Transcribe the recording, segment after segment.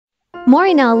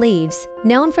Moringa leaves,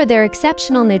 known for their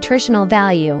exceptional nutritional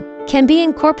value, can be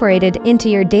incorporated into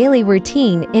your daily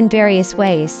routine in various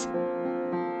ways.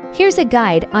 Here's a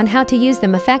guide on how to use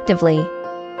them effectively.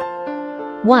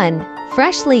 1.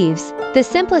 Fresh leaves. The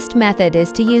simplest method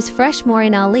is to use fresh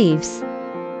Moringa leaves.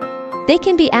 They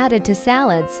can be added to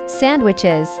salads,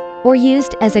 sandwiches, or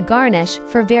used as a garnish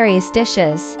for various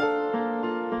dishes.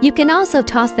 You can also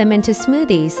toss them into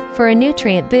smoothies for a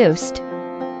nutrient boost.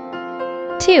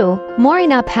 2.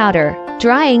 Moringa powder.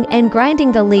 Drying and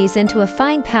grinding the leaves into a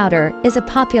fine powder is a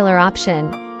popular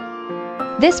option.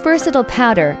 This versatile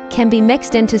powder can be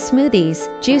mixed into smoothies,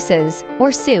 juices,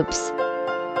 or soups.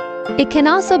 It can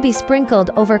also be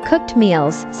sprinkled over cooked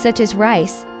meals such as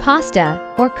rice, pasta,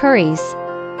 or curries.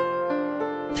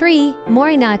 3.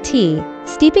 Moringa tea.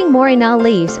 Steeping Moringa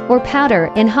leaves or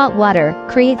powder in hot water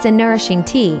creates a nourishing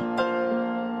tea.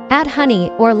 Add honey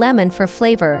or lemon for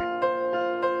flavor.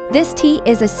 This tea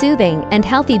is a soothing and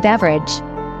healthy beverage.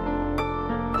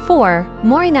 4.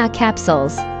 Moringa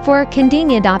capsules. For a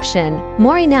convenient option,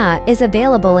 Moringa is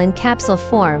available in capsule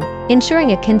form,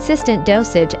 ensuring a consistent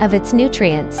dosage of its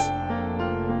nutrients.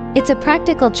 It's a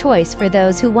practical choice for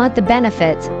those who want the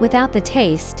benefits without the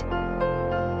taste.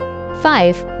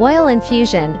 5. Oil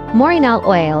infusion. Moringa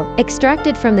oil,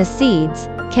 extracted from the seeds,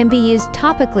 can be used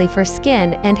topically for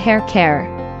skin and hair care.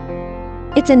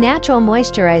 It's a natural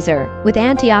moisturizer with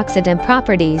antioxidant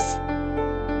properties.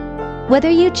 Whether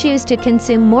you choose to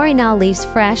consume Moringa leaves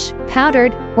fresh,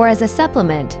 powdered, or as a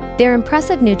supplement, their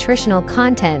impressive nutritional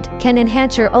content can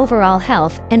enhance your overall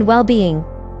health and well-being.